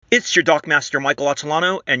It's your Dockmaster Michael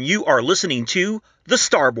Attilano, and you are listening to The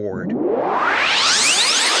Starboard.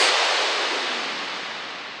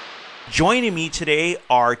 Joining me today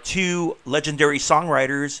are two legendary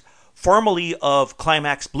songwriters, formerly of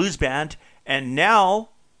Climax Blues Band, and now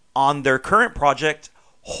on their current project,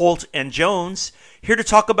 Holt and Jones, here to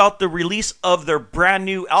talk about the release of their brand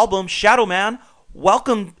new album, Shadow Man.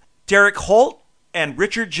 Welcome, Derek Holt and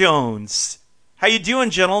Richard Jones. How you doing,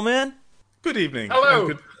 gentlemen? Good evening.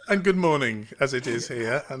 Hello. And good morning, as it is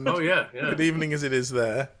here. And yeah. good evening, as it is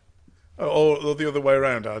there. Or the other way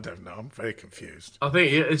around. I don't know. I'm very confused. I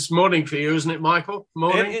think it's morning for you, isn't it, Michael?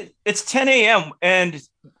 Morning? It's 10 a.m. And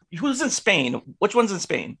who's in Spain? Which one's in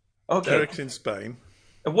Spain? Okay. Derek's in Spain.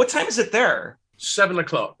 And what time is it there? 7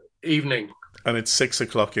 o'clock evening. And it's 6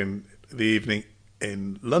 o'clock in the evening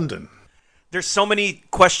in London. There's so many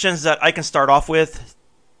questions that I can start off with.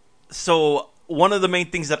 So one of the main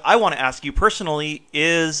things that I want to ask you personally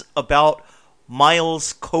is about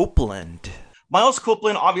Miles Copeland. Miles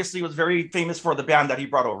Copeland obviously was very famous for the band that he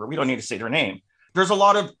brought over. We don't need to say their name. There's a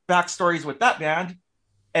lot of backstories with that band,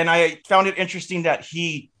 and I found it interesting that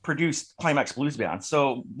he produced Climax Blues Band.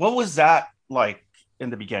 So what was that like in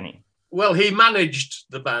the beginning? Well, he managed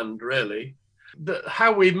the band, really.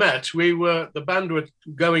 How we met, the band were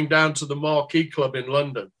going down to the Marquee Club in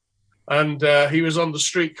London, and he was on the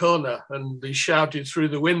street corner, and he shouted through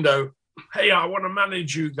the window, "Hey, I want to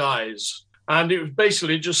manage you guys." And it was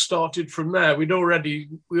basically just started from there. We had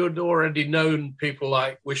already known people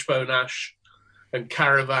like Wishbone Ash and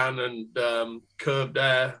Caravan and Curved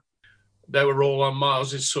Air. They were all on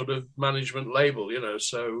Miles's sort of management label,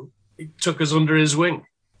 so he took us under his wing.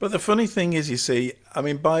 But the funny thing is, you see, I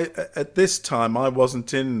mean, at this time, I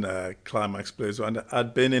wasn't in Climax Blues Band.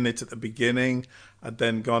 I'd been in it at the beginning. I'd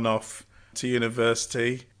then gone off to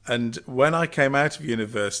university. And when I came out of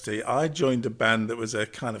university, I joined a band that was a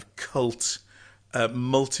kind of cult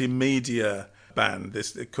multimedia band,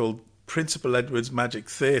 called Principal Edward's Magic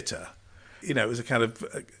Theatre. It was a kind of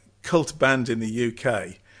cult band in the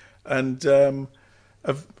UK. And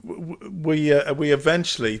we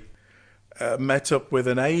eventually met up with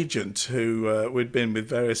an agent who we'd been with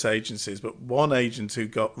various agencies, but one agent who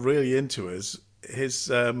got really into us,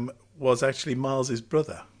 was actually Miles's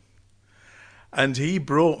brother. And he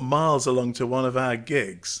brought Miles along to one of our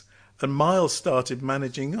gigs, and Miles started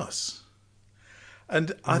managing us.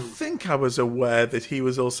 And I think I was aware that he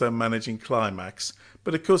was also managing Climax,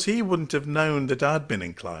 but of course he wouldn't have known that I'd been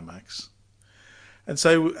in Climax. And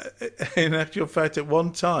so, in actual fact, at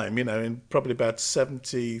one time, in probably about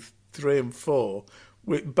 73 and 4,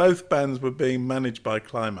 both bands were being managed by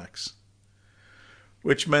Climax,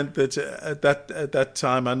 which meant that at that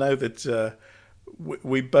time, I know that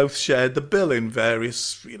we both shared the bill in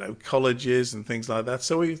various, colleges and things like that.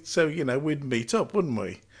 So we'd meet up, wouldn't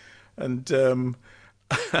we? And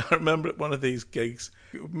I remember at one of these gigs,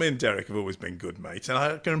 me and Derek have always been good mates, and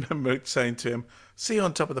I can remember saying to him, "See you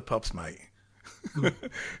on Top of the Pops, mate."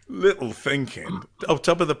 Little thinking,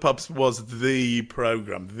 Top of the Pops was the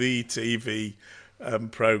program, the TV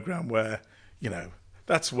program where,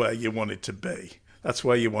 that's where you wanted to be. That's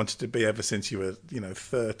where you wanted to be ever since you were,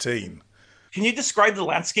 13. Can you describe the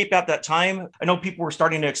landscape at that time? I know people were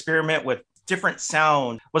starting to experiment with different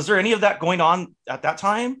sound. Was there any of that going on at that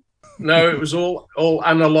time? No, it was all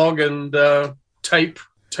analog and tape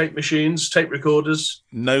machines, tape recorders.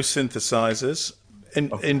 No synthesizers.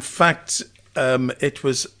 In fact, it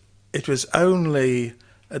was only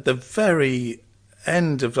at the very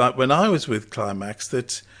end of when I was with Climax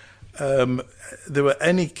that there were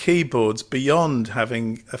any keyboards beyond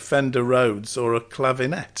having a Fender Rhodes or a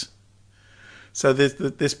clavinet. So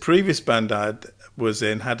this previous band I was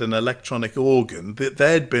in had an electronic organ that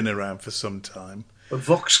they'd been around for some time. A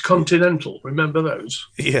Vox Continental, remember those?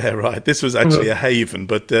 Yeah, right. This was actually a Haven,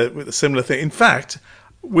 but with a similar thing. In fact,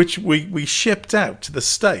 which we shipped out to the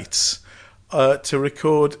States to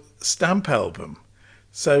record Stamp album.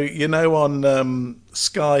 So, on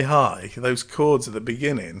Sky High, those chords at the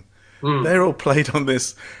beginning, they're all played on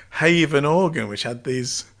this Haven organ, which had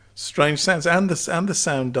these strange sounds, and the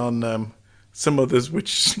sound on some others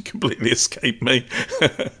which completely escaped me.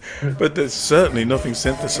 But there's certainly nothing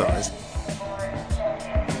synthesized.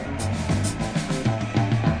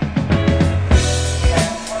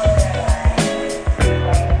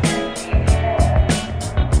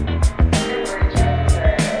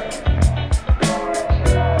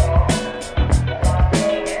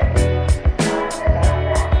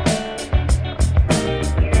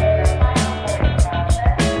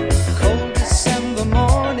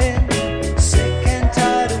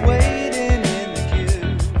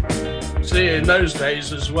 In those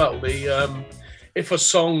days as well, if a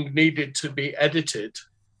song needed to be edited,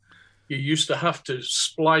 you used to have to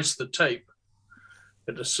splice the tape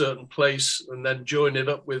at a certain place and then join it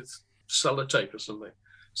up with sellotape or something.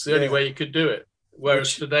 It's the only Yeah, way you could do it. Whereas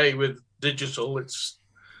which today with digital, it's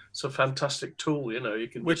a fantastic tool. You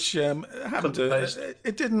can which just happened cut and to paste.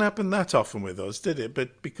 it didn't happen that often with us, did it?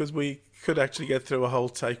 But because we could actually get through a whole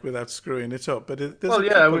take without screwing it up. But there's a Well,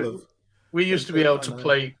 yeah, couple we used to be that able I to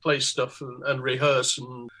know. play stuff and rehearse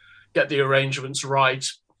and get the arrangements right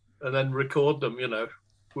and then record them. We were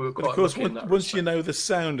But of quite course, lucky in that once you respect. know the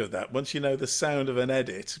sound of that, once you know the sound of an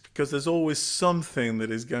edit, because there's always something that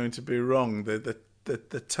is going to be wrong. The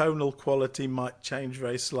tonal quality might change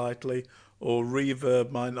very slightly, or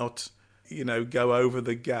reverb might not, go over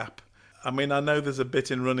the gap. I mean, I know there's a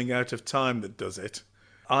bit in Running Out of Time that does it.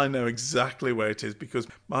 I know exactly where it is because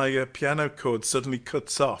my piano chord suddenly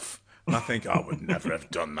cuts off, and I think I would never have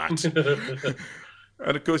done that.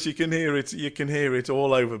 And of course, you can hear it. You can hear it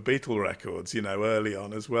all over Beatle records, early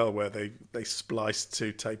on as well, where they spliced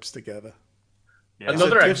two tapes together. It's a Yeah.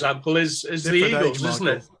 Another example is the different age, Eagles, isn't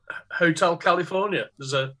Michael. it? Hotel California.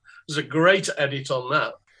 There's a great edit on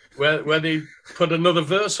that where they put another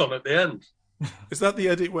verse on at the end. Is that the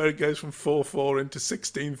edit where it goes from 4/4 into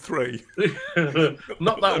 16/3?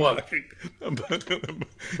 Not that one,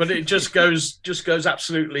 but it just goes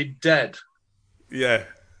absolutely dead, Yeah.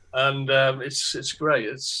 and it's great.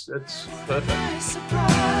 It's perfect.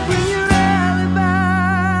 When your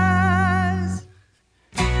alibis,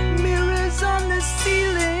 mirrors on the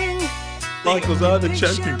ceiling. Michael's either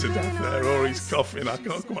choking to death there or he's coughing. I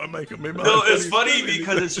can't quite make up my mind. No, what it's he's funny doing.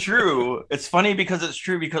 because it's true. It's funny because it's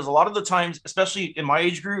true because a lot of the times, especially in my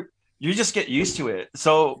age group, you just get used to it.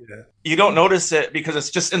 So Yeah. you don't notice it because it's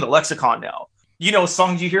just in the lexicon now.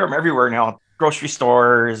 Songs, you hear them everywhere now, grocery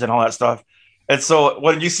stores and all that stuff. And so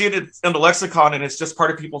when you see it in the lexicon and it's just part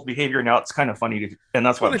of people's behavior now, it's kind of funny and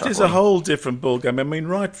that's why Well, I'm it is a chuckling. whole different ballgame. I mean,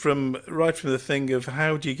 right from the thing of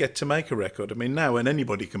how do you get to make a record? I mean, now when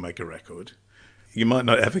anybody can make a record, you might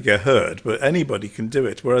not ever get heard, but anybody can do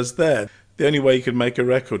it. Whereas there, the only way you could make a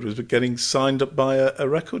record was getting signed up by a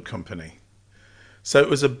record company. So it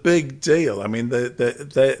was a big deal. I mean,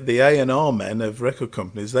 the A&R men of record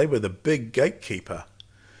companies, they were the big gatekeeper.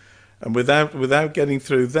 And without getting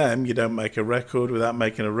through them, you don't make a record. Without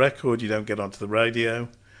making a record, you don't get onto the radio.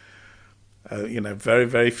 Very,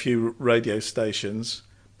 very few radio stations.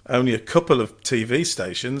 Only a couple of TV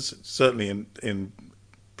stations, certainly in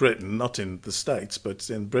Britain, not in the States, but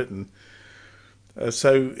in Britain.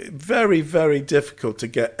 So very, very difficult to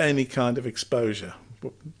get any kind of exposure.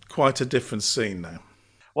 Quite a different scene now.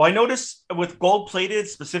 Well, I noticed with Gold Plated,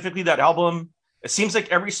 specifically that album, it seems like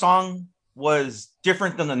every song was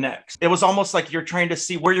different than the next. It was almost like you're trying to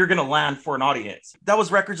see where you're going to land for an audience. That was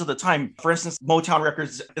records of the time. For instance, Motown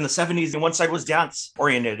records in the 70s, and one side was dance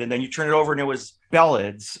oriented, and then you turn it over and it was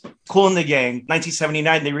ballads. Cool in the Gang,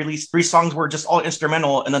 1979, they released 3 songs were just all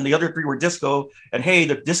instrumental, and then the other 3 were disco. And hey,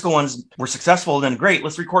 the disco ones were successful, then great,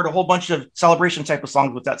 let's record a whole bunch of celebration type of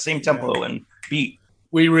songs with that same Yeah. tempo and beat.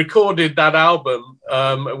 We recorded that album.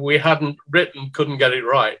 We hadn't written Couldn't Get It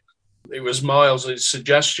Right. It was Miles'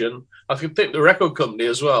 suggestion. I think the record company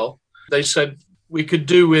as well. They said we could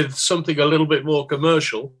do with something a little bit more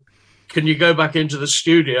commercial. Can you go back into the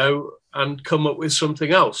studio and come up with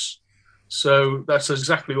something else? So that's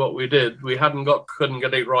exactly what we did. We hadn't got Couldn't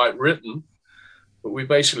Get It Right written, but we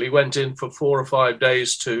basically went in for 4 or 5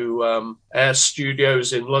 days to Air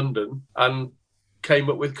Studios in London and came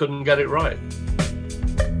up with Couldn't Get It Right.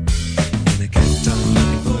 And I kept on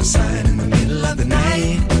looking for a sign in the middle of the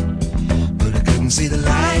night, but I couldn't see the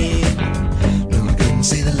light. No, I couldn't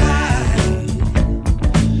see the light.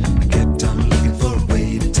 I kept on looking for a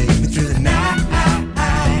way to take me through the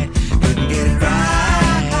night. Couldn't get it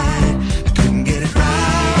right. I couldn't get it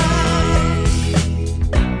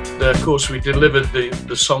right. Of course, we delivered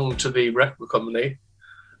the song to the record company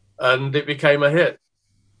and it became a hit.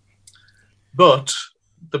 But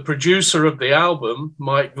the producer of the album,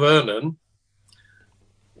 Mike Vernon,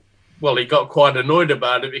 well, he got quite annoyed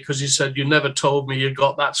about it because he said, "You never told me you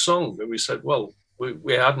got that song." And we said, "Well,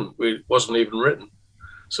 we hadn't. It wasn't even written."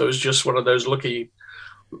 So it was just one of those lucky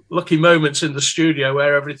moments in the studio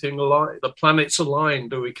where everything aligned, the planets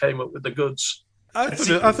aligned, and we came up with the goods. I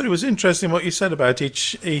thought it was interesting what you said about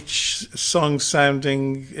each song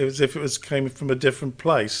sounding as if it was came from a different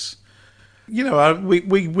place.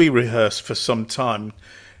 We rehearsed for some time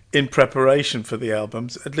in preparation for the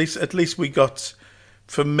albums. At least we got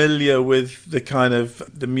familiar with the kind of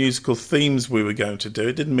the musical themes we were going to do.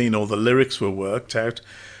 It didn't mean all the lyrics were worked out.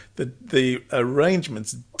 The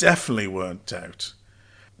arrangements definitely weren't out.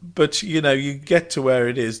 But you get to where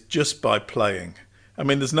it is just by playing. I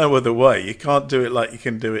mean, there's no other way. You can't do it like you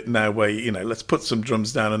can do it now, where let's put some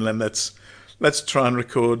drums down and then let's try and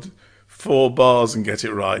record 4 bars and get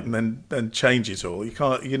it right, and then change it all. You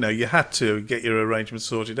can't. You had to get your arrangements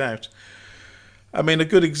sorted out. I mean, a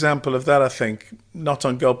good example of that, I think, not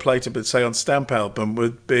on gold plated, but say on stamp album,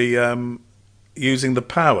 would be using the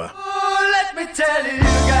power. Oh, let me tell you, you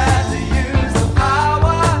got to use the power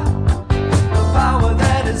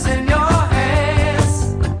that is in your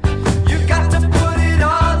hands. You got to put it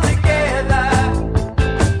all together,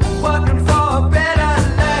 working for a better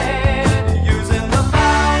land. Using the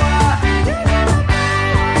power,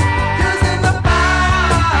 using the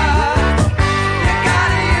power. You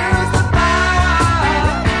gotta use the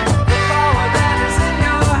power that is in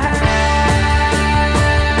your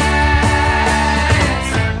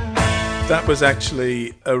hands. That was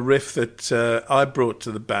actually a riff that I brought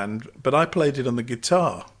to the band, but I played it on the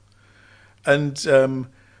guitar. And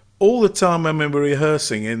all the time when we were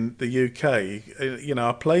rehearsing in the UK,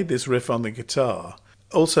 I played this riff on the guitar.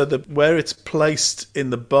 Also, where it's placed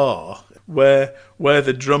in the bar, where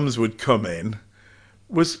the drums would come in,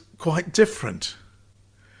 was quite different.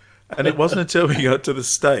 And it wasn't until we got to the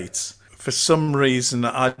States, for some reason,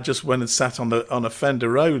 I just went and sat on a Fender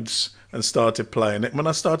Rhodes and started playing it. When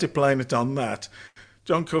I started playing it on that,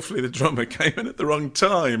 John Cuffley, the drummer, came in at the wrong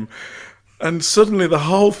time, and suddenly the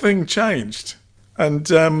whole thing changed. And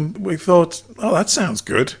we thought, oh, that sounds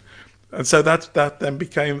good. And so that then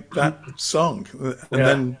became that song. And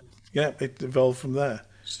then, it evolved from there.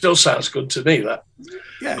 Still sounds good to me, that.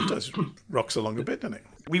 Yeah, it does. Rocks along a bit, doesn't it?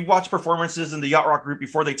 We watched performances in the Yacht Rock group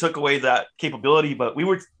before they took away that capability, but we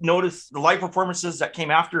would notice the live performances that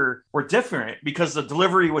came after were different because the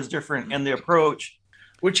delivery was different and the approach.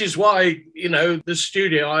 Which is why, the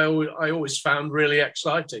studio I always found really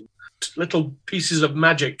exciting. Little pieces of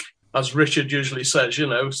magic, as Richard usually says,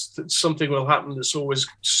 something will happen that's always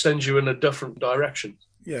sends you in a different direction.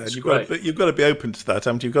 Yeah, you've got to be open to that,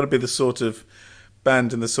 haven't you? You've got to be the sort of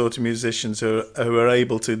band and the sort of musicians who are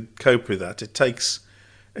able to cope with that. It takes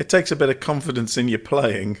a bit of confidence in your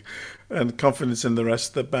playing and confidence in the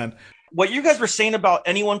rest of the band. What you guys were saying about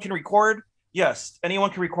anyone can record, yes,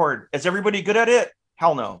 anyone can record. Is everybody good at it?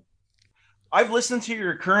 Hell no. I've listened to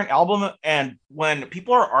your current album, and when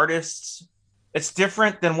people are artists, it's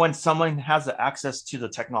different than when someone has the access to the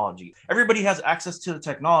technology. Everybody has access to the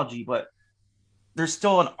technology, but there's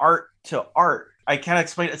still an art to art. I can't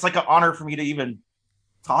explain. It's like an honor for me to even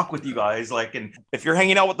talk with you guys. And if you're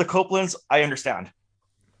hanging out with the Copelands, I understand.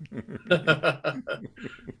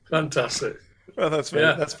 Fantastic. Well, that's very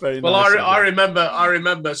nice. Well, I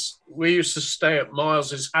remember we used to stay at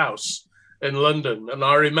Miles's house in London, and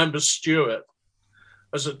I remember Stuart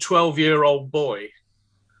as a 12-year-old boy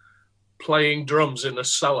playing drums in a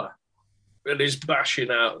cellar, and he's bashing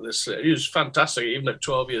out this. He was fantastic, even at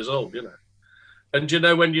 12 years old, And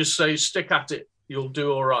when you say stick at it, you'll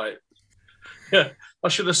do all right. Yeah, I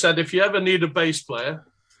should have said if you ever need a bass player.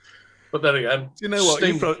 But then again, you know what?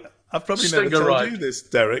 I've probably never told you this,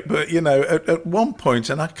 Derek, but at one point,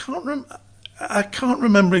 and I can't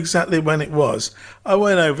remember exactly when it was. I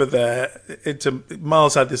went over there.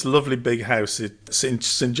 Miles had this lovely big house at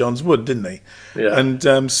St John's Wood, didn't he? Yeah.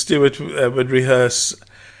 And Stuart would rehearse,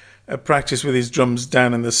 practice with his drums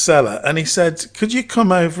down in the cellar, and he said, "Could you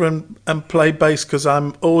come over and play bass? Because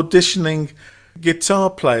I'm auditioning guitar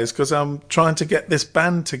players because I'm trying to get this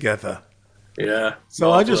band together." Yeah. So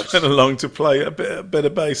marvelous. I just went along to play a bit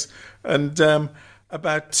of bass. And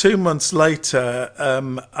about 2 months later,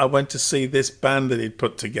 I went to see this band that he'd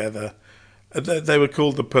put together. They were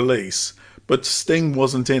called The Police, but Sting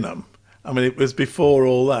wasn't in them. I mean, it was before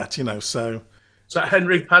all that, so... Is that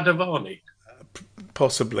Henry Padovani?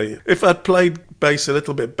 Possibly. If I'd played bass a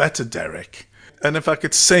little bit better, Derek, and if I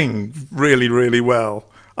could sing really, really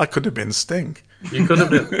well, I could have been Sting. You could have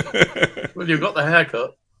been. Well, you've got the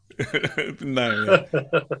haircut. No.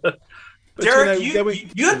 Derek,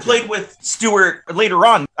 you had played with Stuart later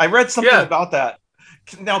on. I read something about that.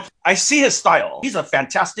 Now, I see his style. He's a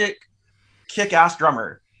fantastic, kick-ass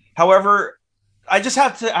drummer. However, I just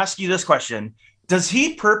have to ask you this question. Does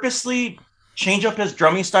he purposely change up his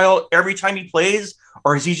drumming style every time he plays,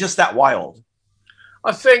 or is he just that wild?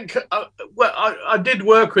 I think, I did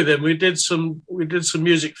work with him. We did some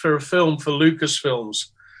music for a film for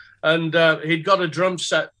Lucasfilms, and he'd got a drum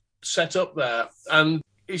set up there, and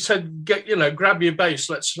he said, grab your bass,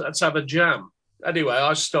 let's have a jam. Anyway,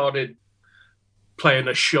 I started playing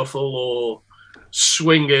a shuffle or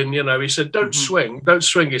swinging, he said, don't swing,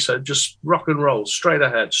 he said, just rock and roll, straight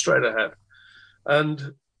ahead.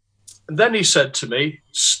 And then he said to me,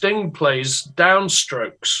 Sting plays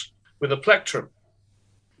downstrokes with a plectrum.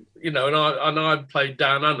 and I played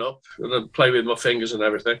down and up, and I'd play with my fingers and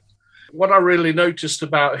everything. What I really noticed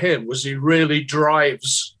about him was he really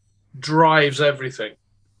drives everything,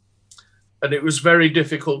 and it was very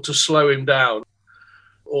difficult to slow him down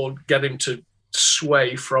or get him to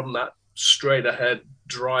sway from that straight ahead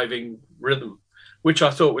driving rhythm, which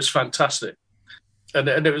I thought was fantastic, and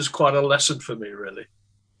it was quite a lesson for me, really.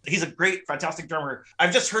 He's a great, fantastic drummer.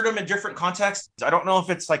 I've just heard him in different contexts. I don't know if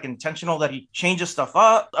it's like intentional that he changes stuff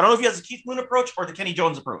up. I don't know if he has the Keith Moon approach or the Kenny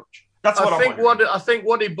Jones approach. That's what I think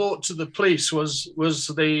what he brought to the Police was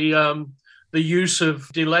the use of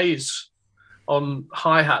delays on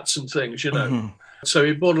hi-hats and things, Mm-hmm. So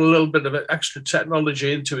he brought a little bit of extra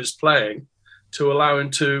technology into his playing to allow him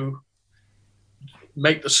to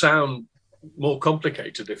make the sound more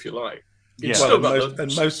complicated, if you like. Yeah. Well,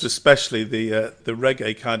 most especially the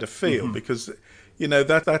reggae kind of feel, because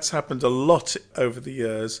that's happened a lot over the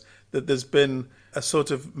years, that there's been a sort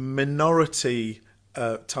of minority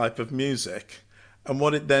type of music, and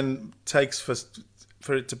what it then takes for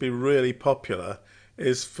it to be really popular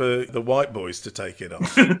is for the white boys to take it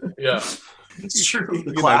off. Yeah, it's true.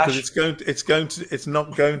 Because it's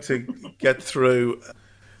not going to get through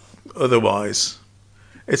otherwise.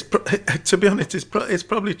 To be honest, it's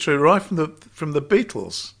probably true right from the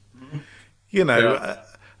Beatles. Yeah.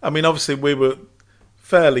 I mean, obviously we were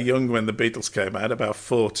fairly young when the Beatles came out, about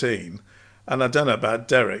 14, and I don't know about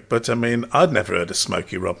Derek, but I mean, I'd never heard of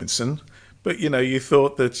Smokey Robinson, but you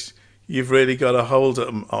thought that You've Really Got a Hold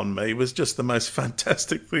on Me was just the most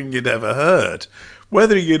fantastic thing you'd ever heard.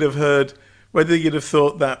 Whether you'd have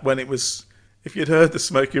thought that when it was. If you'd heard the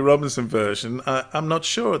Smokey Robinson version, I'm not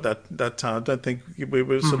sure at that time. I don't think we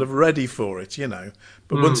were sort of ready for it,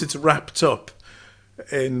 But once it's wrapped up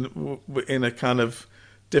in a kind of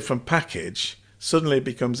different package, suddenly it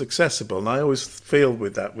becomes accessible. And I always feel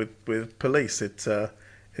with that, with Police, it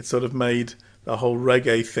sort of made the whole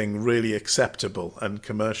reggae thing really acceptable and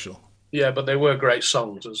commercial. Yeah, but they were great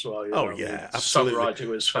songs as well. Yeah, absolutely. Songwriting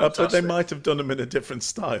was fantastic. But they might have done them in a different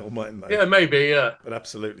style, mightn't they? Yeah, maybe, yeah. But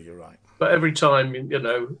absolutely, you're right. But every time,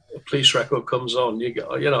 a Police record comes on,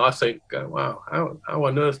 I think, wow, how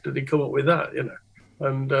on earth did he come up with that,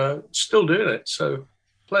 And still doing it. So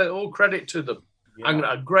all credit to them. Yeah. And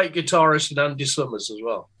a great guitarist in Andy Summers as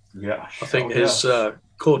well. Yeah. I think his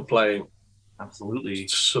chord playing. Absolutely.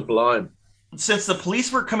 Sublime. Since the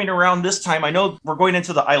Police were coming around this time, I know we're going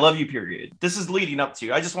into the I Love You period. This is leading up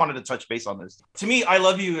to. I just wanted to touch base on this. To me, I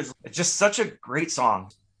Love You is just such a great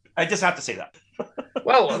song. I just have to say that.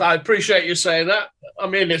 Well, I appreciate you saying that. I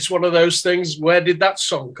mean, it's one of those things, where did that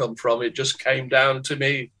song come from? It just came down to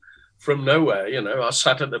me from nowhere. I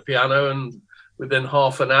sat at the piano and within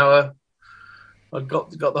half an hour, I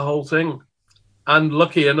got the whole thing. And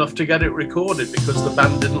lucky enough to get it recorded because the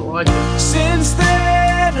band didn't like it. Since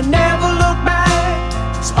then, I never look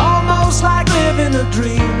back. It's almost like living a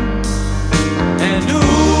dream. And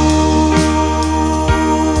ooh,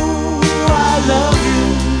 I love you.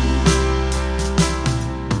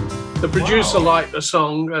 The producer liked the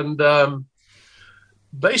song, and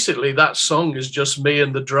basically that song is just me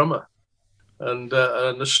and the drummer and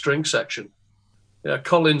the string section. Yeah,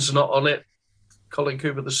 Colin's not on it. Colin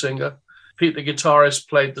Cooper, the singer. Pete, the guitarist,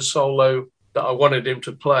 played the solo that I wanted him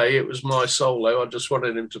to play. It was my solo. I just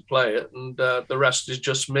wanted him to play it. And the rest is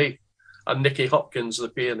just me and Nicky Hopkins, the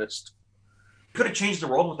pianist. You could have changed the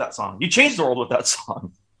world with that song. You changed the world with that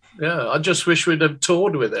song. Yeah, I just wish we'd have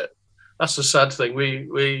toured with it. That's the sad thing.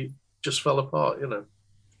 We just fell apart,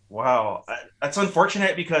 Wow. That's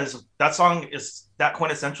unfortunate because that song is that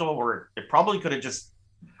quintessential where it probably could have just...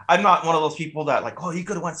 I'm not one of those people that like, you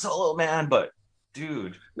could have went solo, man, but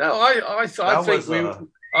dude. No, I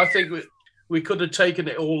think we could have taken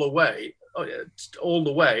it all the way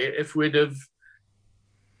if we'd have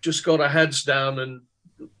just got our heads down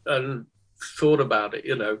and thought about it,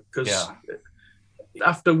 because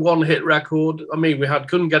after one hit record, I mean, we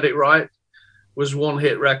Couldn't Get It Right was one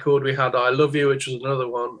hit record. We had I Love You, which was another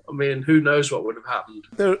one. I mean, who knows what would have happened?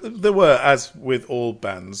 There were, as with all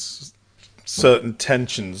bands, certain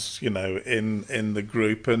tensions, in the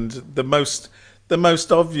group, and the most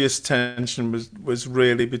obvious tension was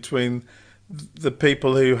really between the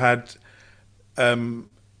people who had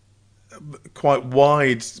quite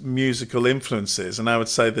wide musical influences, and I would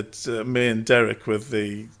say that me and Derek were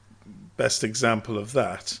the best example of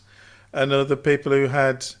that, and other people who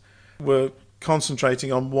were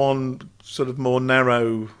concentrating on one sort of more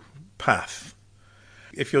narrow path.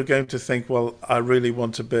 If you're going to think, well, I really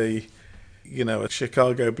want to be, a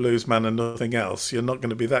Chicago blues man and nothing else, you're not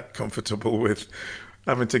going to be that comfortable with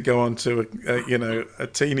having to go on to a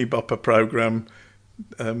teeny bopper program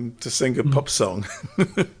to sing a pop song.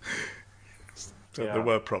 So there Yeah.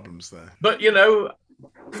 were problems there. But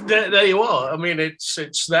there you are. I mean,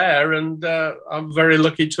 it's there, and I'm very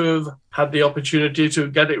lucky to have had the opportunity to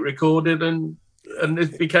get it recorded, and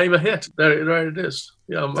it became a hit. There it is.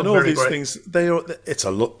 Yeah, And I'm all very these great. things, it's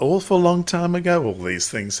an awful long time ago all these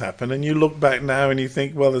things happen. And you look back now and you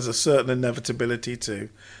think, well, there's a certain inevitability to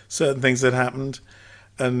certain things that happened.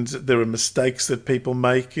 And there are mistakes that people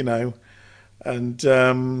make, And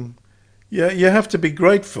yeah, you have to be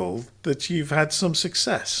grateful that you've had some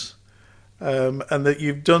success, and that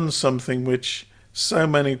you've done something which so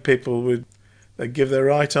many people would they'd give their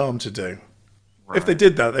right arm to do. If they Right.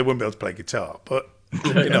 did that, they wouldn't be able to play guitar, but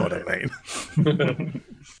you know what I mean.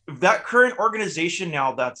 That current organization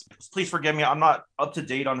now, that's, please forgive me, I'm not up to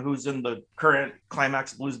date on who's in the current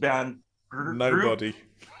Climax Blues Band group. Nobody.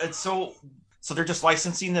 And so they're just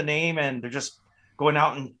licensing the name and they're just going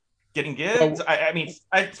out and getting gigs. Well, I mean,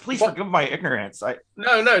 please what? forgive my ignorance. No,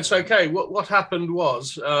 it's okay. What happened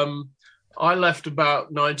was I left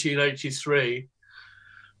about 1983.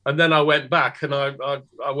 And then I went back, and I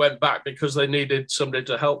went back because they needed somebody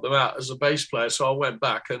to help them out as a bass player. So I went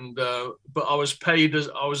back, and but I was paid as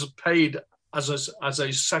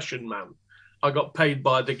a session man. I got paid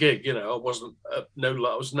by the gig. I wasn't I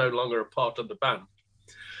was no longer a part of the band.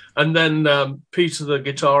 And then Peter, the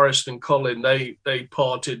guitarist, and Colin, they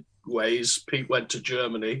parted ways. Pete went to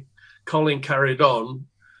Germany. Colin carried on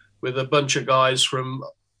with a bunch of guys from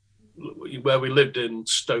where we lived in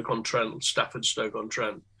Stoke-on-Trent, Stafford,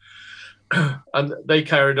 Stoke-on-Trent. And they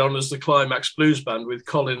carried on as the Climax Blues Band with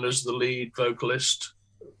Colin as the lead vocalist,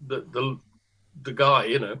 the guy,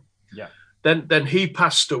 Yeah. Then he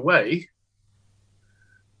passed away,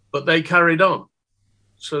 but they carried on.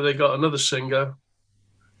 So they got another singer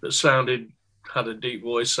that had a deep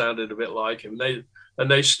voice, sounded a bit like him.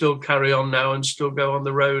 They still carry on now and still go on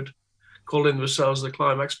the road, calling themselves the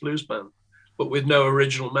Climax Blues Band, but with no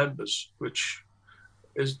original members, which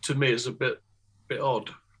is to me is a bit odd.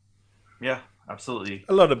 Yeah, absolutely.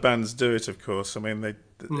 A lot of bands do it, of course. I mean,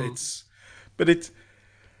 but it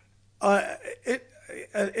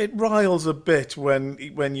riles a bit when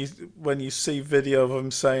you see video of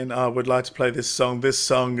them saying, "I would like to play this song. This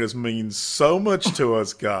song has means so much to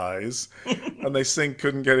us guys," and they sing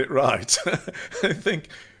couldn't get it right. I think,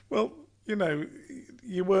 well,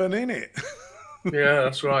 you weren't in it. Yeah,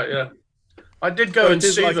 that's right. Yeah, I did So go and it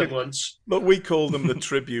is see like them once. look, we call them the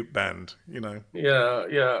tribute band. Yeah.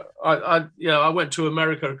 I went to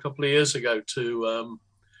America a couple of years ago to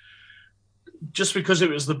just because it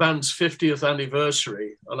was the band's 50th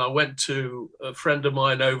anniversary, and I went to a friend of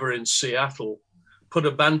mine over in Seattle, put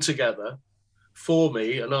a band together for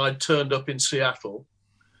me, and I turned up in Seattle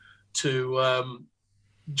to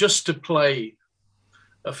just to play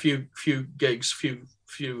a few gigs, few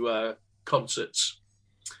concerts,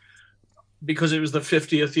 because it was the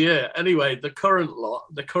 50th year. Anyway, the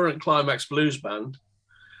current Climax Blues Band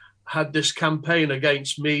had this campaign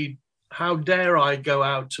against me. How dare I go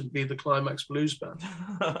out and be the Climax Blues Band?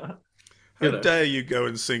 How dare you go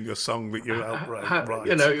and sing a song that you're outright right?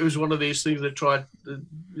 It was one of these things that tried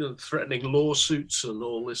threatening lawsuits and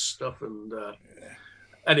all this stuff. And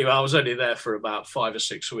anyway, I was only there for about 5 or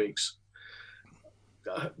 6 weeks.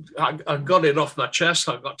 I got it off my chest.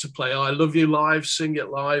 I got to play I Love You live, sing it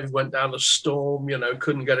live, went down a storm,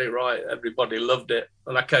 couldn't get it right. Everybody loved it.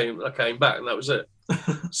 And I came back, and that was it.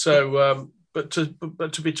 So, but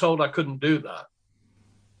to be told I couldn't do that,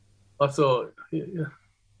 I thought, yeah,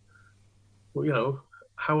 well,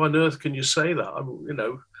 how on earth can you say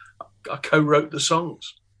that? I co-wrote the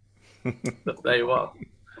songs. But there you are.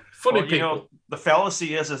 Funny people. The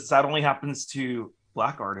fallacy is that only happens to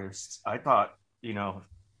black artists. I thought,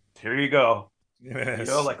 here you go. Yes.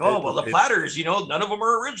 The Platters, none of them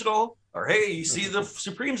are original. Or, hey, you see the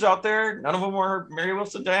Supremes out there, none of them are Mary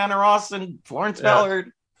Wilson, Diana Ross, and Florence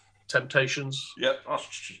Ballard. Temptations. Yep. Oh,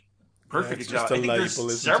 perfect example. I think label,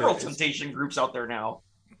 there's several Temptation groups out there now.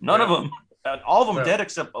 None of them. All of them dead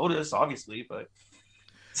except Otis, obviously. But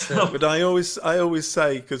but I always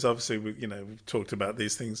say, because obviously we've talked about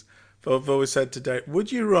these things. But I've always said today,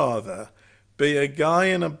 would you rather be a guy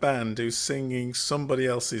in a band who's singing somebody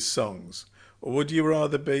else's songs, or would you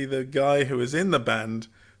rather be the guy who was in the band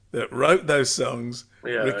that wrote those songs,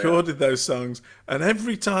 recorded those songs, and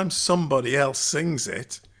every time somebody else sings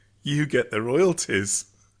it, you get the royalties?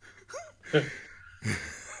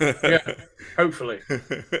 Yeah, hopefully.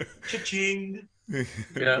 Cha-ching.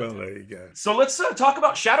 Yeah. Well, there you go. So let's talk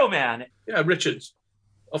about Shadow Man. Yeah, Richard,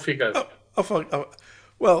 off you go.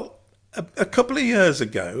 Well, a couple of years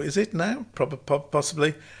ago, is it now?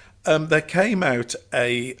 Possibly. There came out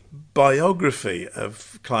a biography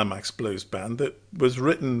of Climax Blues Band that was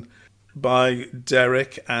written by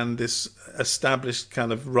Derek and this established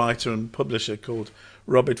kind of writer and publisher called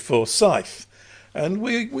Robert Forsyth. And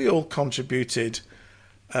we all contributed,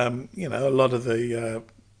 a lot of the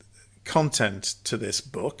content to this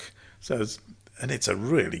book. And it's a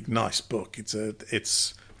really nice book.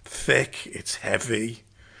 It's thick, it's heavy,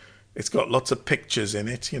 it's got lots of pictures in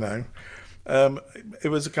it. It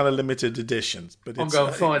was a kind of limited edition, but I'll go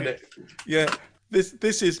and find it. Yeah,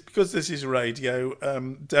 this is because this is radio.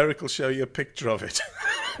 Derek will show you a picture of it.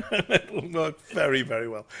 It'll work very, very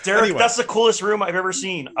well. Derek, Anyway, that's the coolest room I've ever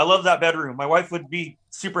seen. I love that bedroom. My wife would be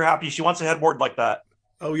super happy. She wants a headboard like that.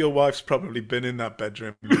 oh, your wife's probably been in that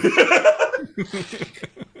bedroom.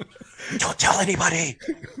 Don't tell anybody.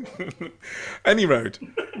 Any road.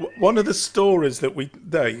 One of the stories that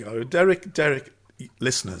there you go. Derek,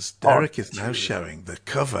 listeners, Derek is now showing the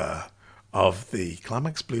cover of the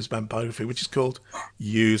Climax Blues Band biography, which is called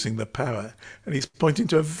Using the Power. And he's pointing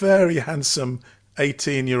to a very handsome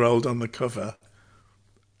 18-year-old on the cover.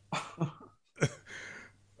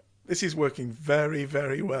 This is working very,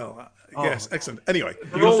 very well. Yes, excellent. Anyway,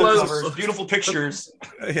 Beautiful covers, beautiful pictures.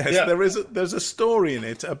 yes, Yeah. there's a story in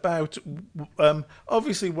it about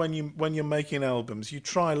obviously when you're making albums, you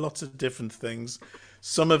try lots of different things.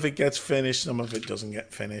 Some of it gets finished, some of it doesn't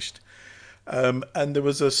get finished. And there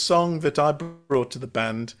was a song that I brought to the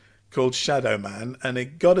band called Shadow Man, and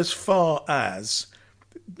it got as far as,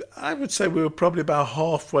 I would say we were probably about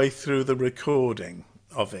halfway through the recording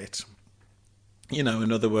of it. In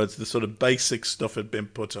other words, the sort of basic stuff had been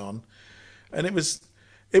put on, and it was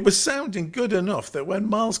sounding good enough that when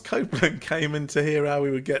Miles Copeland came in to hear how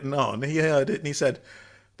we were getting on, he heard it and he said,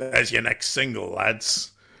 "There's your next single,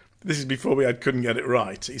 lads." This is before we couldn't get it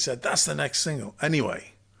right. He said, "That's the next single."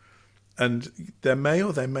 Anyway, and there may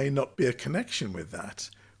or there may not be a connection with that,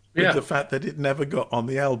 with the fact that it never got on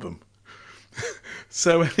the album.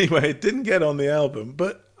 So anyway, it didn't get on the album,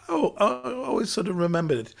 but I always sort of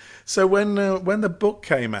remembered it. So when the book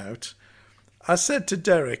came out, I said to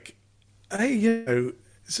Derek, "Hey,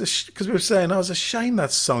 because we were saying, I was ashamed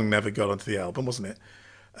that song never got onto the album, wasn't it?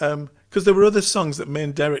 Because there were other songs that me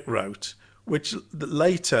and Derek wrote, which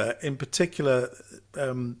later, in particular,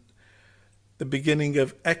 the beginning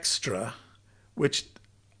of Extra, which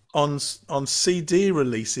on CD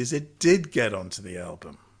releases, it did get onto the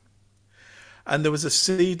album. And there was a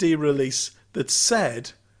CD release that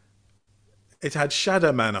said it had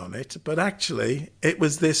Shadow Man on it, but actually it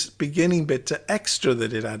was this beginning bit to Extra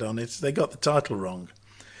that it had on it. They got the title wrong.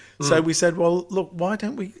 So we said, well, look, why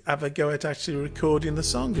don't we have a go at actually recording the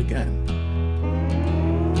song again?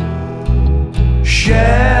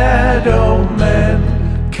 Shadow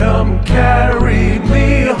man, come carry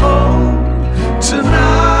me home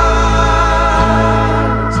tonight.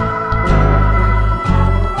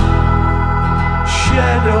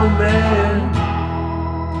 Shadow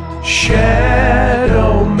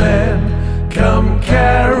man, come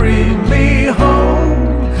carry me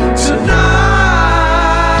home tonight.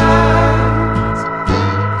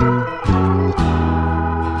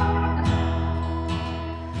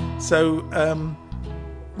 So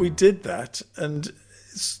we did that, and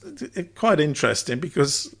it's quite interesting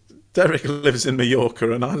because Derek lives in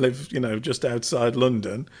Mallorca and I live, just outside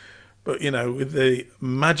London. But with the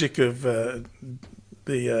magic of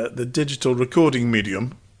the digital recording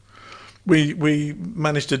medium, we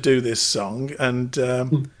managed to do this song, and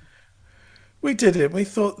we did it. We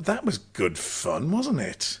thought that was good fun, wasn't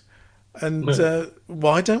it? And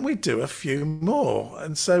why don't we do a few more?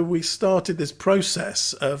 And so we started this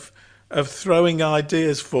process of throwing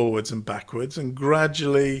ideas forwards and backwards, and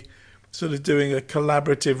gradually sort of doing a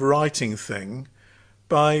collaborative writing thing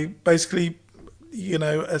by basically,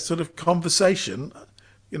 a sort of conversation,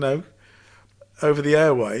 over the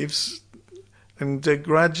airwaves, and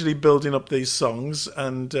gradually building up these songs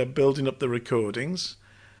and building up the recordings.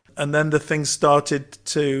 And then the thing started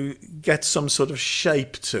to get some sort of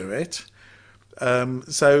shape to it.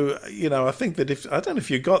 So, I think that I don't know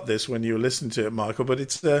if you got this when you listened to it, Michael, but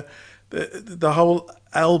it's the whole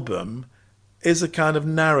album is a kind of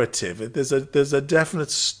narrative. There's a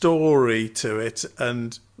definite story to it,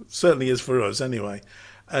 and certainly is for us anyway,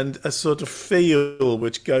 and a sort of feel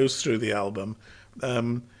which goes through the album,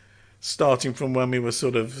 starting from when we were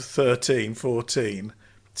sort of 13, 14,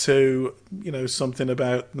 to something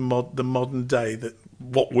about the modern day, that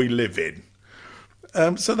what we live in.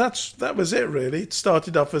 So that was it really. It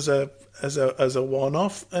started off as a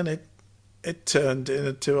one-off, and it turned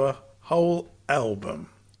into a whole album.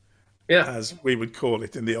 Yeah, as we would call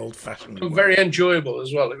it in the old-fashioned and way. very enjoyable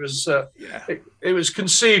as well. It was Yeah, it was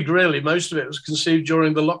conceived really. Most of it was conceived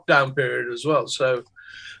during the lockdown period as well. So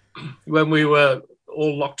when we were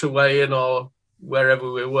all locked away in our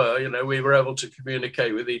wherever we were, we were able to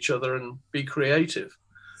communicate with each other and be creative.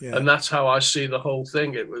 yeah. And that's how I see the whole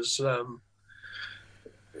thing. It was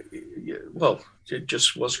well, it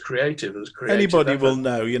just was creative. It was creative Anybody effort. will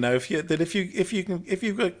know, if you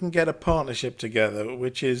can get a partnership together,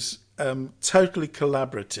 which is totally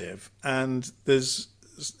collaborative, and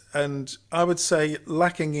I would say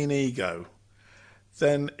lacking in ego,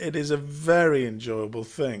 then it is a very enjoyable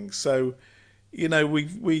thing. So,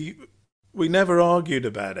 we never argued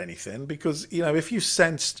about anything because if you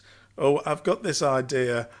sensed, oh, I've got this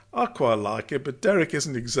idea, I quite like it, but Derek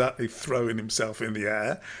isn't exactly throwing himself in the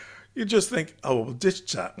air. You just think, oh, we'll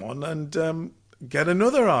ditch that one and get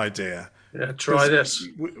another idea Yeah, try because this.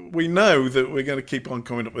 we know that we're going to keep on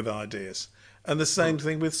coming up with ideas. And the same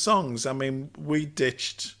thing with songs. I mean, we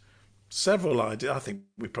ditched several ideas. I think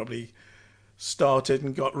we probably started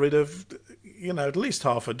and got rid of, at least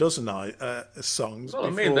half a dozen songs Well, I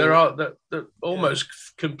mean, there before. are that Yeah, almost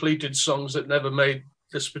completed songs that never made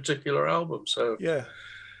this particular album. So yeah,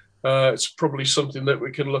 it's probably something that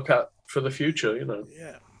we can look at for the future.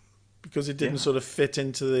 yeah. Because it didn't Yeah. sort of fit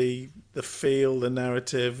into the feel, the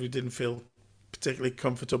narrative. We didn't feel particularly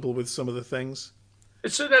comfortable with some of the things.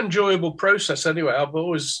 It's an enjoyable process anyway. I've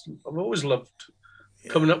always loved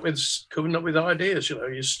Yeah. coming up with ideas.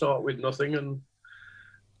 You start with nothing and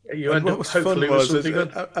you And end what up was fun hopefully with was, something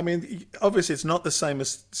good. I mean, obviously it's not the same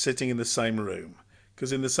as sitting in the same room,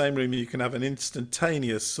 because in the same room you can have an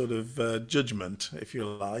instantaneous sort of judgment, if you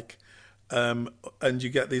like, and you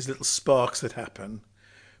get these little sparks that happen.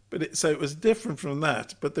 So it was different from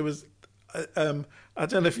that. But there was, I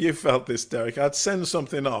don't know if you felt this, Derek. I'd send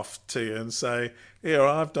something off to you and say, "Here,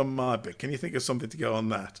 I've done my bit. Can you think of something to go on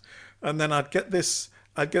that?" And then I'd get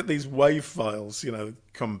these wave files,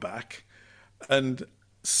 come back, and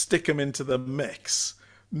stick them into the mix,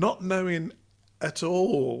 not knowing at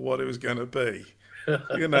all what it was going to be,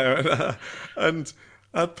 and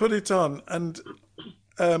I'd put it on, and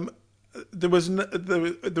there was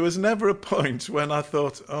never a point when I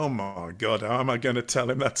thought, oh my God, how am I going to tell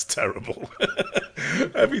him that's terrible?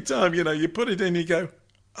 Every time, you put it in, you go,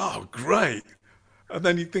 oh, great. And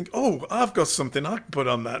then you think, oh, I've got something I can put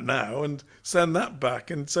on that now and send that back.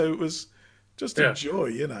 And so it was just a Yeah, joy.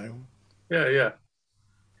 yeah, yeah.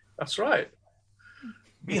 That's right.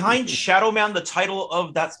 Behind Shadow Man, the title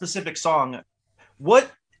of that specific song,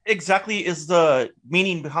 what exactly is the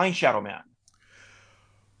meaning behind Shadow Man?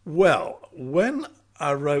 Well, when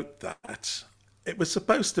I wrote that, it was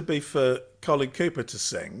supposed to be for Colin Cooper to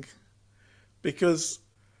sing because,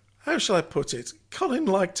 how shall I put it? Colin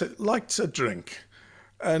liked to drink,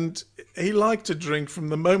 and he liked to drink from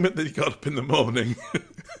the moment that he got up in the morning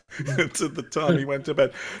to the time he went to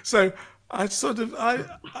bed. So I sort of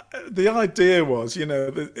the idea was,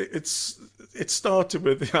 it started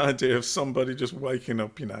with the idea of somebody just waking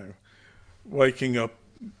up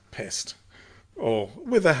pissed or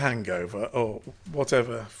with a hangover or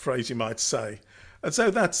whatever phrase you might say. And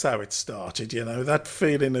so that's how it started, that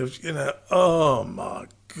feeling of, oh my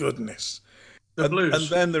goodness. The And blues.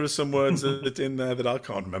 then there are some words that in there that I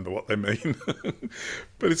can't remember what they mean.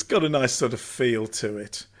 But it's got a nice sort of feel to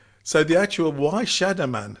it. So the actual why Shadow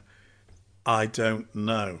Man, I don't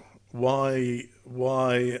know. Why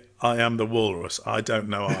I am the walrus, I don't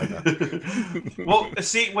know either. Well,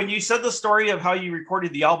 see, when you said the story of how you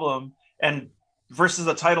recorded the album and versus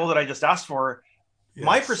the title that I just asked for,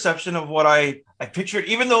 my Yes. perception of what I pictured,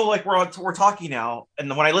 even though like we're talking now,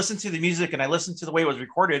 and when I listened to the music and I listened to the way it was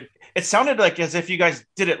recorded, it sounded like as if you guys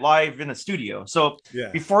did it live in the studio. So Yeah.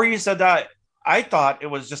 before you said that, I thought it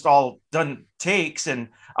was just all done takes, and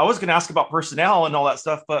I was going to ask about personnel and all that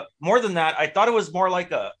stuff. But more than that, I thought it was more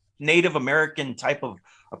like a Native American type of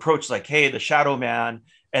approach, like, hey, the Shadow Man,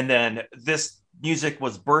 and then this music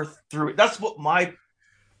was birthed through. That's what my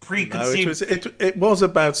No, it preconceived. was it was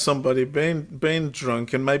about somebody being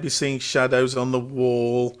drunk and maybe seeing shadows on the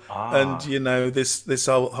wall, and Ah, this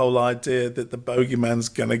whole idea that the bogeyman's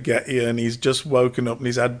gonna get you, and he's just woken up and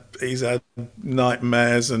he's had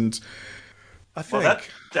nightmares, and I well, that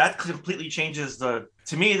think that completely changes the.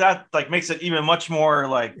 To me, that like makes it even much more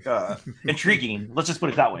like intriguing. Let's just put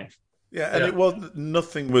it that way. yeah, and Yeah. it was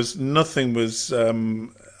nothing was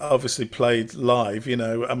obviously played live.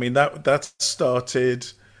 I mean that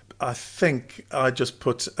started. I think I just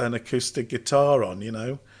put an acoustic guitar on,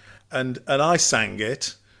 and I sang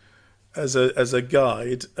it as a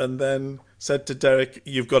guide, and then said to Derek,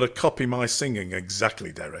 "You've got to copy my singing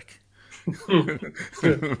exactly, Derek."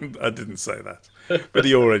 I didn't say that, but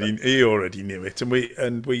he already knew it,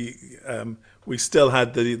 and we still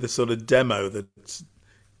had the sort of demo that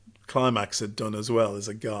Climax had done as well as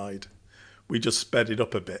a guide. We just sped it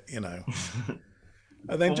up a bit, and then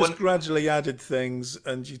Well, just when gradually added things.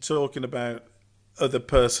 And you're talking about other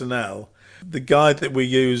personnel. The guy that we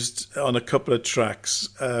used on a couple of tracks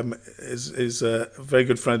is a very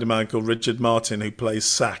good friend of mine called Richard Martin, who plays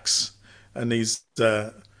sax, and he's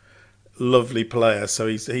a lovely player. So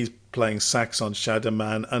he's playing sax on Shadow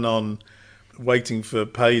Man and on Waiting for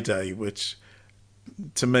Payday, which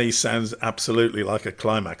to me sounds absolutely like a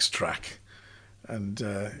Climax track, and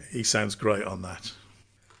he sounds great on that.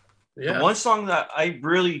 the Yeah. one song that I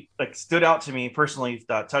really like stood out to me personally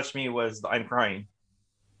that touched me was the "I'm Crying,"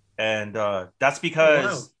 and that's Oh, wow.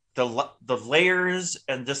 because the layers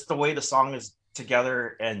and just the way the song is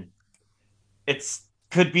together, and it's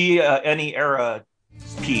could be any era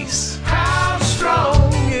piece. How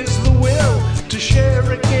strong is the will to share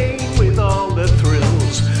a game with all the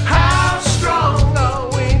thrills? How strong are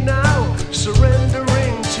we now,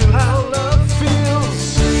 surrendering to how love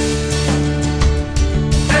feels?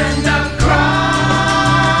 And I'm crying.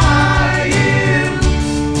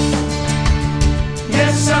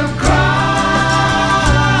 Yes, I'm crying.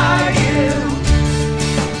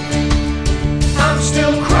 I'm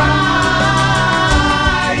still crying.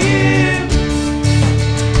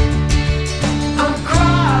 I'm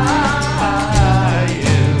crying.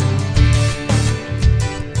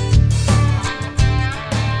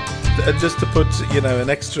 Just to put an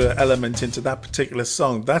extra element into that particular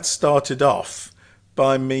song, that started off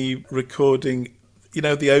by me recording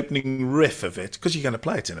the opening riff of it, because you're going to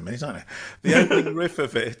play it in a minute, aren't you? The opening riff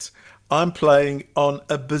of it, I'm playing on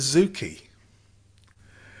a bouzouki,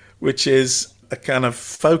 which is a kind of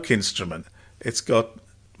folk instrument. It's got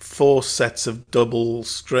 4 sets of double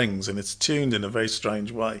strings, and it's tuned in a very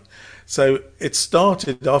strange way. So it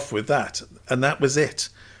started off with that, and that was it.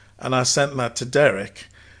 And I sent that to Derek,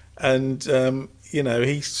 and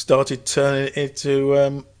he started turning it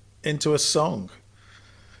into a song.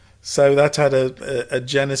 So that had a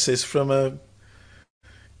genesis from a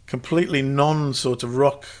completely non sort of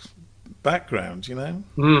rock background.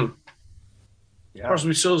 Mm. Yeah.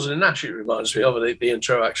 Crosby, Stills and Nash, it reminds me of the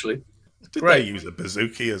intro, actually. Did Great. they use a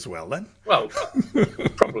bouzouki as well then? Well,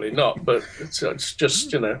 probably not, but it's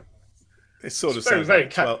just, It sort of very, sounds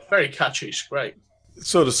like very catchy. It's great. it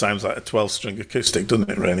sort of sounds like a 12-string acoustic, doesn't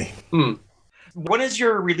it? Really, Hmm. When is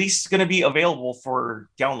your release going to be available for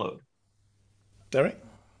download? Derek.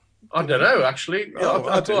 I don't know, actually. Oh,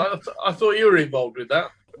 I thought you were involved with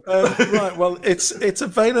that. Right. Well, it's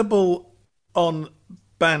available on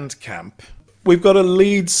Bandcamp. We've got a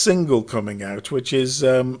lead single coming out, which is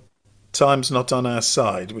 "Time's Not on Our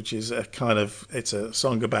Side," which is it's a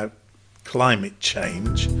song about climate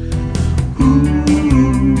change.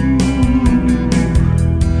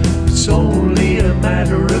 It's only a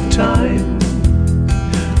matter of time.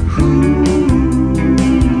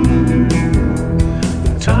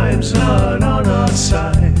 The time's not on our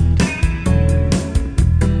side.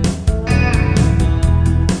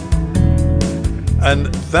 And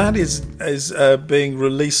that is being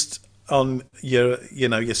released on your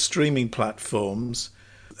streaming platforms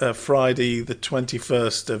Friday the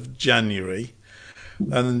 21st of January,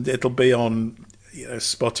 and it'll be on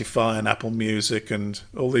Spotify and Apple Music and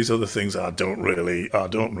all these other things I don't really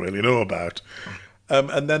know about.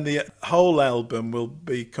 And then the whole album will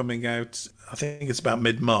be coming out, I think it's about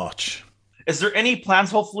mid-March. Is there any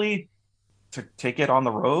plans, hopefully, to take it on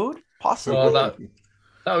the road? Possibly. Well,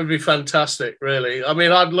 that would be fantastic, really. I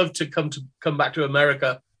mean, I'd love to come back to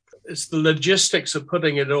America. It's the logistics of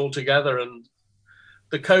putting it all together, and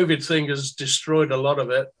the COVID thing has destroyed a lot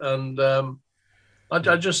of it. And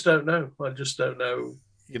I just don't know. I just don't know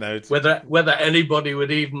whether anybody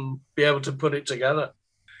would even be able to put it together.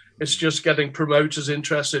 It's just getting promoters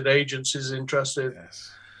interested, agencies interested,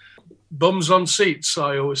 Yes. bums on seats.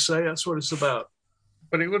 I always say that's what it's about.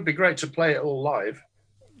 But it would be great to play it all live.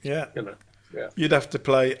 Yeah. Yeah.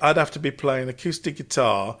 I'd have to be playing acoustic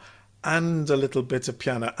guitar and a little bit of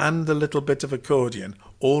piano and a little bit of accordion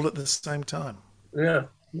all at the same time. Yeah.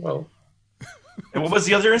 Well. And what was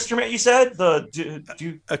the other instrument you said?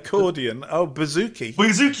 Accordion. Oh, bouzouki.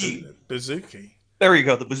 Bouzouki. There you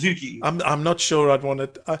go, the bouzouki. I'm not sure I'd want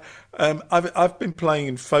to. I've been playing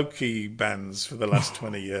in folky bands for the last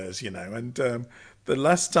 20 years, and the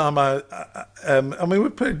last time I mean, we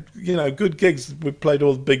played good gigs. We played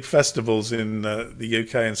all the big festivals in the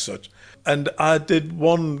UK and such. And I did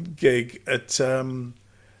one gig at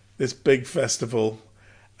this big festival,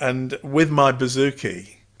 and with my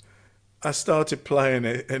bouzouki, I started playing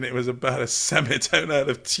it, and it was about a semitone out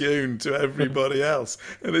of tune to everybody else,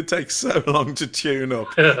 and it takes so long to tune up.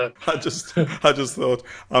 I just thought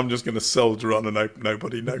I'm just going to soldier on and hope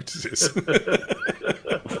nobody notices.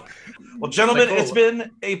 Well, Kind of gentlemen, it's cool.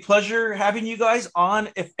 been a pleasure having you guys on.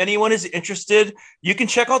 If anyone is interested, you can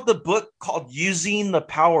check out the book called Using the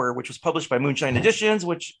Power, which was published by Moonshine Editions,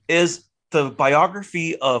 which is the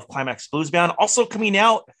biography of Climax Blues Band. Also coming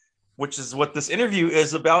out, which is what this interview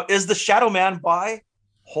is about, is The Shadow Man by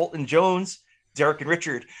Holt and Jones, Derek and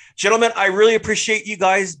Richard. Gentlemen, I really appreciate you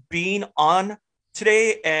guys being on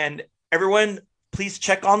today. And everyone, please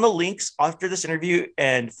check on the links after this interview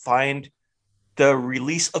and find the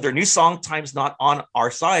release of their new song, Time's Not on Our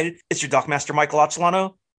Side. It's your Dockmaster Michael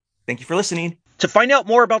Ochelano. Thank you for listening. To find out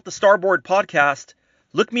more about the Starboard podcast,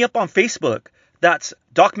 look me up on Facebook. That's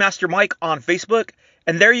Dockmaster Mike on Facebook.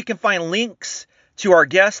 And there you can find links to our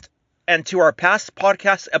guest and to our past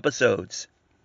podcast episodes.